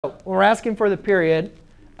When we're asking for the period,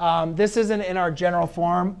 this isn't in our general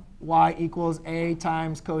form, y equals a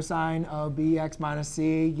times cosine of bx minus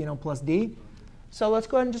c, plus d. So let's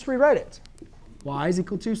go ahead and just rewrite it. Y is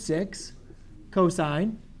equal to 6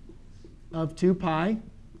 cosine of 2 pi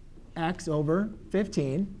x over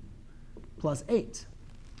 15 plus 8.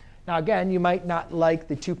 Now again, you might not like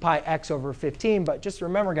the 2 pi x over 15, but just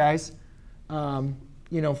remember, guys,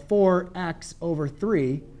 4x over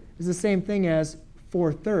 3 is the same thing as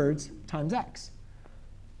 4/3 times x,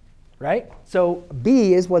 right? So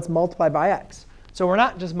b is what's multiplied by x. So we're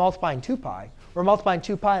not just multiplying 2 pi. We're multiplying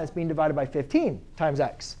 2 pi that's being divided by 15 times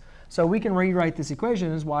x. So we can rewrite this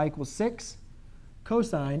equation as y equals 6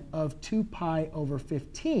 cosine of 2 pi over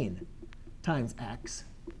 15 times x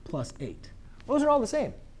plus 8. Those are all the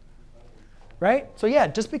same, right? So yeah,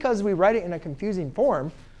 just because we write it in a confusing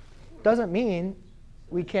form doesn't mean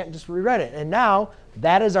we can't just rewrite it. And now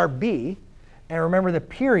that is our b. And remember, the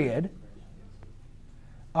period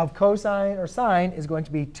of cosine or sine is going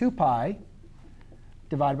to be 2 pi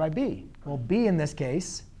divided by b. Well, b in this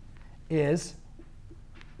case is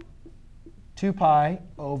 2 pi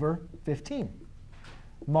over 15.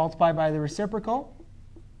 Multiply by the reciprocal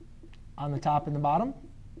on the top and the bottom.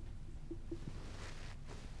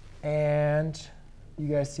 And you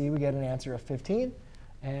guys see we get an answer of 15.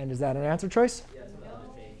 And is that an answer choice? Yes, that's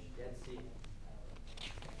C.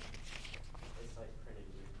 It's like printed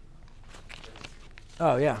weird.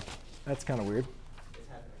 Oh, yeah. That's kind of weird. It's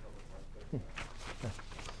happened a couple times.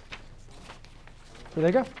 So there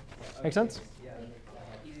you go. Make sense?